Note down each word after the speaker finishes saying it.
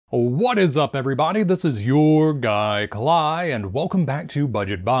What is up, everybody? This is your guy Cly, and welcome back to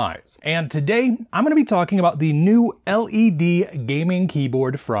Budget Buys. And today I'm going to be talking about the new LED gaming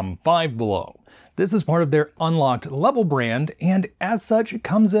keyboard from Five Below. This is part of their Unlocked LVL brand, and as such, it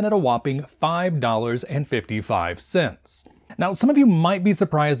comes in at a whopping $5.55. Now, some of you might be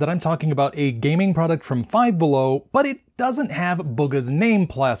surprised that I'm talking about a gaming product from Five Below, but it doesn't have Bugha's name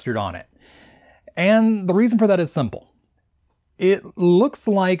plastered on it. And the reason for that is simple. It looks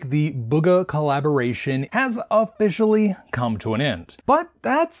like the Bugha collaboration has officially come to an end. But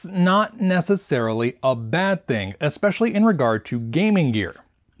that's not necessarily a bad thing, especially in regard to gaming gear.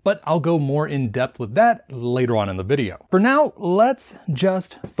 But I'll go more in depth with that later on in the video. For now, let's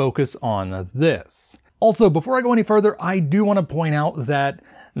just focus on this. Also, before I go any further, I do want to point out that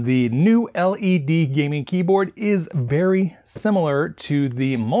the new LED gaming keyboard is very similar to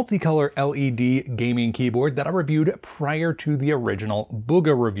the multicolor LED gaming keyboard that I reviewed prior to the original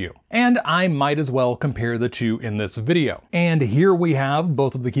Bugha review. And I might as well compare the two in this video. And here we have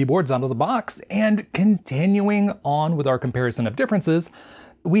both of the keyboards out of the box, and continuing on with our comparison of differences,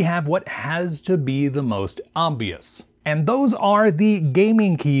 we have what has to be the most obvious. And those are the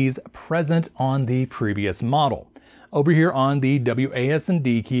gaming keys present on the previous model. Over here on the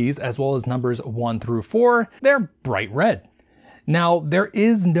WASD keys, as well as numbers 1 through 4, they're bright red. Now, there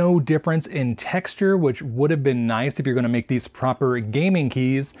is no difference in texture, which would have been nice if you're going to make these proper gaming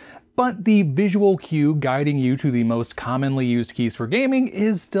keys, but the visual cue guiding you to the most commonly used keys for gaming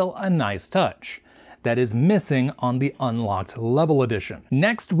is still a nice touch. That is missing on the Unlocked LVL edition.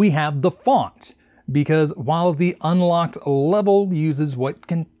 Next, we have the font. Because while the Unlocked LVL uses what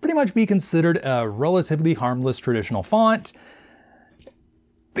can pretty much be considered a relatively harmless traditional font,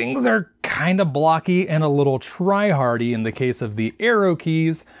 things are kind of blocky and a little try-hardy in the case of the arrow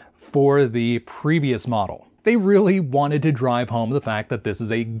keys for the previous model. They really wanted to drive home the fact that this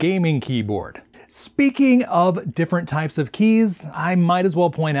is a gaming keyboard. Speaking of different types of keys, I might as well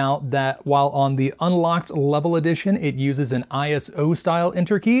point out that while on the Unlocked LVL edition it uses an ISO style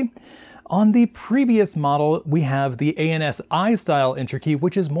enter key, on the previous model, we have the ANSI style enter key,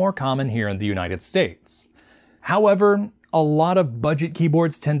 which is more common here in the United States. However, a lot of budget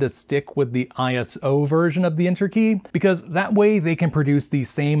keyboards tend to stick with the ISO version of the enter key, because that way they can produce the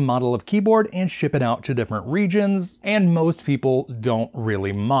same model of keyboard and ship it out to different regions, and most people don't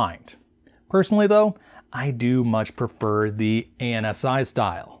really mind. Personally though, I do much prefer the ANSI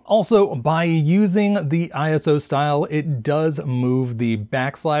style. Also, by using the ISO style, it does move the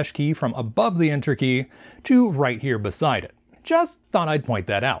backslash key from above the enter key to right here beside it. Just thought I'd point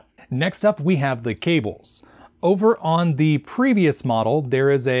that out. Next up, we have the cables. Over on the previous model, there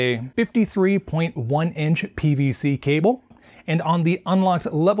is a 53.1-inch PVC cable, and on the Unlocked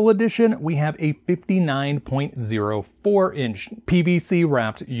LVL edition, we have a 59.04-inch PVC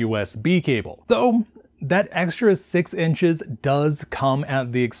wrapped USB cable. Though, that extra 6 inches does come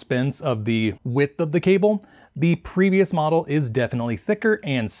at the expense of the width of the cable. The previous model is definitely thicker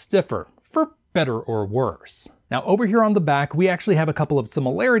and stiffer, for better or worse. Now over here on the back, we actually have a couple of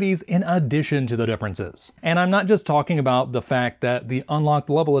similarities in addition to the differences. And I'm not just talking about the fact that the Unlocked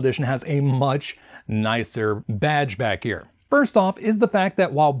LVL edition has a much nicer badge back here. First off is the fact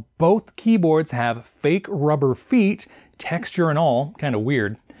that while both keyboards have fake rubber feet, texture and all, kind of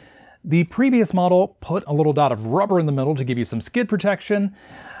weird, the previous model put a little dot of rubber in the middle to give you some skid protection,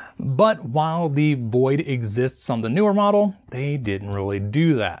 but while the void exists on the newer model, they didn't really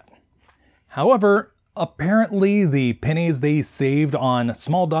do that. However, apparently the pennies they saved on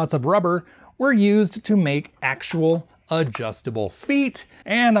small dots of rubber were used to make actual adjustable feet,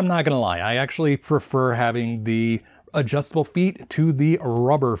 and I'm not gonna lie, I actually prefer having the adjustable feet to the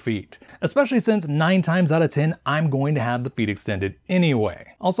rubber feet, especially since 9 times out of 10 I'm going to have the feet extended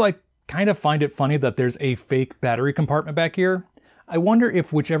anyway. Also, I kind of find it funny that there's a fake battery compartment back here. I wonder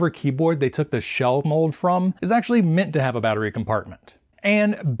if whichever keyboard they took the shell mold from is actually meant to have a battery compartment.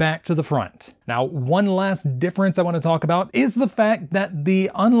 And back to the front. Now, one last difference I want to talk about is the fact that the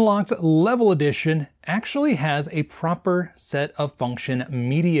Unlocked LVL edition actually has a proper set of function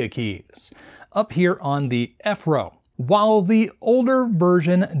media keys up here on the F row, while the older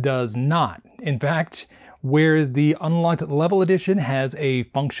version does not. In fact, where the Unlocked LVL edition has a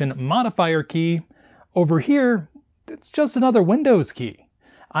function modifier key, over here, it's just another Windows key.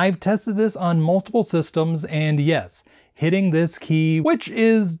 I've tested this on multiple systems, and yes, hitting this key, which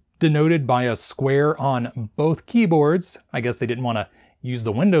is denoted by a square on both keyboards, I guess they didn't want to use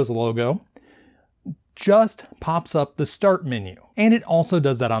the Windows logo, just pops up the start menu. And it also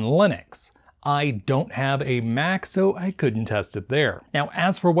does that on Linux. I don't have a Mac, so I couldn't test it there. Now,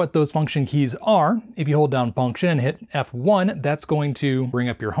 as for what those function keys are, if you hold down function and hit F1, that's going to bring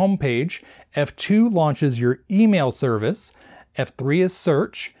up your home page. F2 launches your email service. F3 is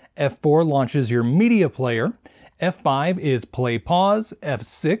search. F4 launches your media player. F5 is play pause.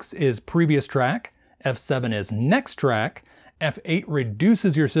 F6 is previous track. F7 is next track. F8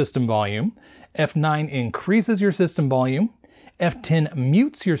 reduces your system volume. F9 increases your system volume. F10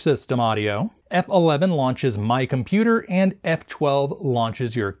 mutes your system audio. F11 launches My Computer, and F12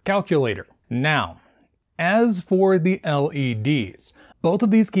 launches your calculator. Now, as for the LEDs, both of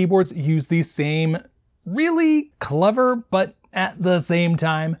these keyboards use the same really clever, but at the same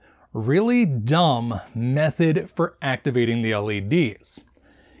time, really dumb method for activating the LEDs.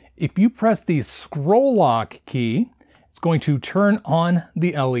 If you press the scroll lock key, it's going to turn on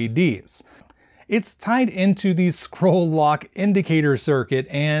the LEDs. It's tied into the scroll lock indicator circuit,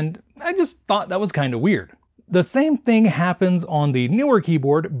 and I just thought that was kind of weird. The same thing happens on the newer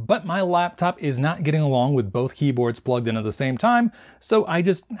keyboard, but my laptop is not getting along with both keyboards plugged in at the same time, so I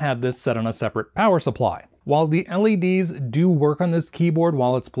just have this set on a separate power supply. While the LEDs do work on this keyboard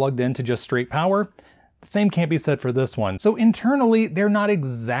while it's plugged into just straight power, the same can't be said for this one. So internally, they're not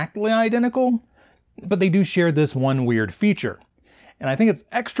exactly identical, but they do share this one weird feature. And I think it's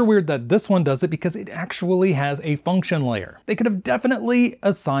extra weird that this one does it because it actually has a function layer. They could have definitely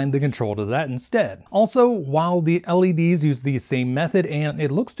assigned the control to that instead. Also, while the LEDs use the same method and it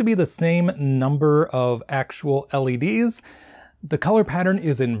looks to be the same number of actual LEDs, the color pattern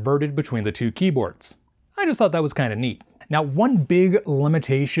is inverted between the two keyboards. I just thought that was kind of neat. Now, one big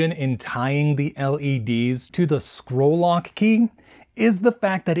limitation in tying the LEDs to the scroll lock key is the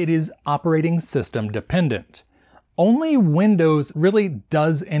fact that it is operating system dependent. Only Windows really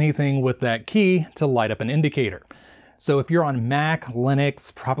does anything with that key to light up an indicator. So if you're on Mac,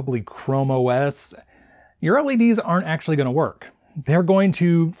 Linux, probably Chrome OS, your LEDs aren't actually going to work. They're going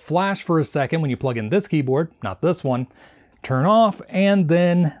to flash for a second when you plug in this keyboard, not this one, turn off, and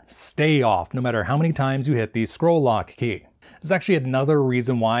then stay off, no matter how many times you hit the scroll lock key. There's actually another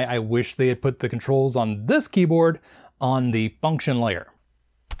reason why I wish they had put the controls on this keyboard on the function layer.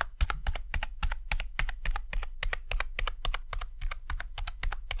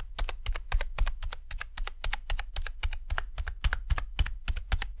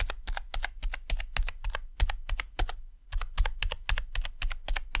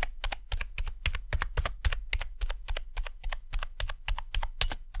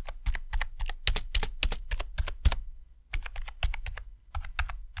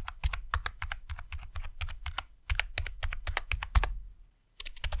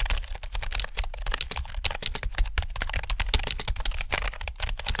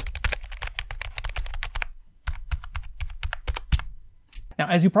 Now,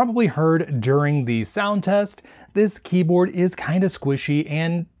 as you probably heard during the sound test, this keyboard is kind of squishy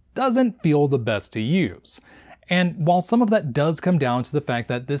and doesn't feel the best to use. And while some of that does come down to the fact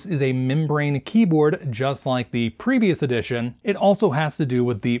that this is a membrane keyboard just like the previous edition, it also has to do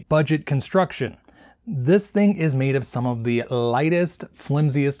with the budget construction. This thing is made of some of the lightest,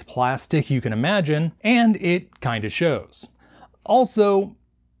 flimsiest plastic you can imagine, and it kind of shows. Also,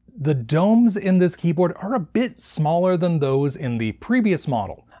 the domes in this keyboard are a bit smaller than those in the previous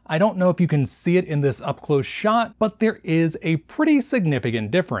model. I don't know if you can see it in this up-close shot, but there is a pretty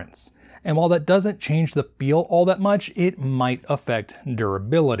significant difference. And while that doesn't change the feel all that much, it might affect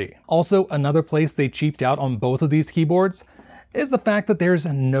durability. Also, another place they cheaped out on both of these keyboards is the fact that there's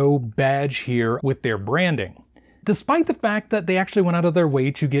no badge here with their branding. Despite the fact that they actually went out of their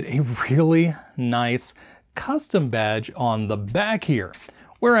way to get a really nice custom badge on the back here,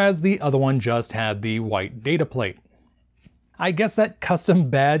 whereas the other one just had the white data plate. I guess that custom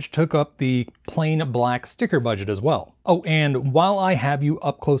badge took up the plain black sticker budget as well. Oh, and while I have you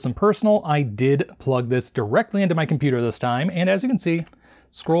up close and personal, I did plug this directly into my computer this time, and as you can see,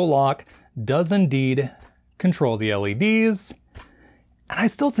 scroll lock does indeed control the LEDs, and I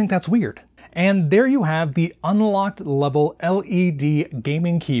still think that's weird. And there you have the Unlocked Level LED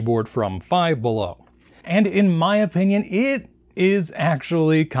gaming keyboard from Five Below. And in my opinion, it is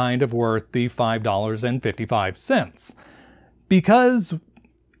actually kind of worth the $5.55 because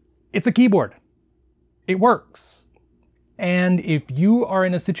it's a keyboard. It works. And if you are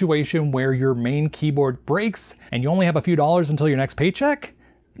in a situation where your main keyboard breaks and you only have a few dollars until your next paycheck,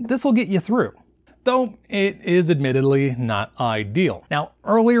 this will get you through. Though it is admittedly not ideal. Now,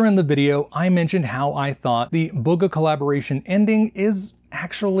 earlier in the video, I mentioned how I thought the Bugha collaboration ending is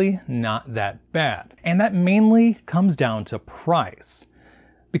actually not that bad. And that mainly comes down to price.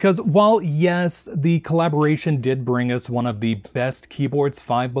 Because while yes, the collaboration did bring us one of the best keyboards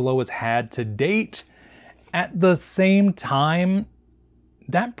Five Below has had to date, at the same time,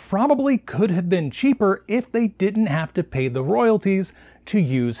 that probably could have been cheaper if they didn't have to pay the royalties to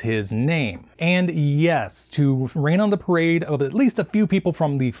use his name. And yes, to rain on the parade of at least a few people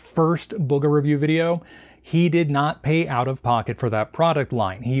from the first Bugha review video, he did not pay out of pocket for that product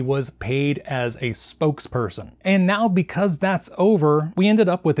line. He was paid as a spokesperson. And now because that's over, we ended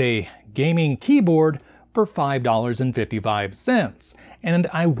up with a gaming keyboard for $5.55. And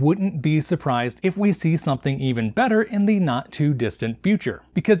I wouldn't be surprised if we see something even better in the not too distant future.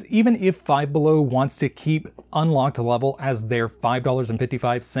 Because even if Five Below wants to keep Unlocked Level as their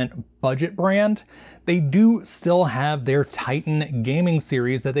 $5.55 budget brand, they do still have their Titan gaming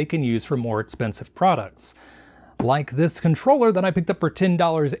series that they can use for more expensive products. Like this controller that I picked up for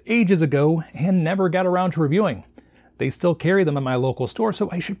 $10 ages ago and never got around to reviewing. They still carry them at my local store, so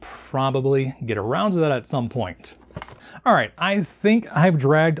I should probably get around to that at some point. Alright, I think I've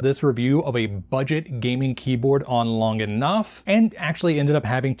dragged this review of a budget gaming keyboard on long enough, and actually ended up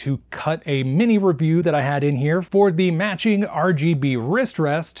having to cut a mini review that I had in here for the matching RGB wrist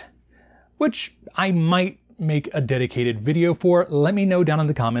rest, which I might make a dedicated video for. Let me know down in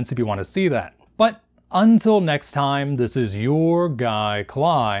the comments if you want to see that. But until next time, this is your guy,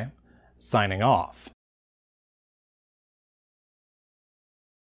 Cly, signing off.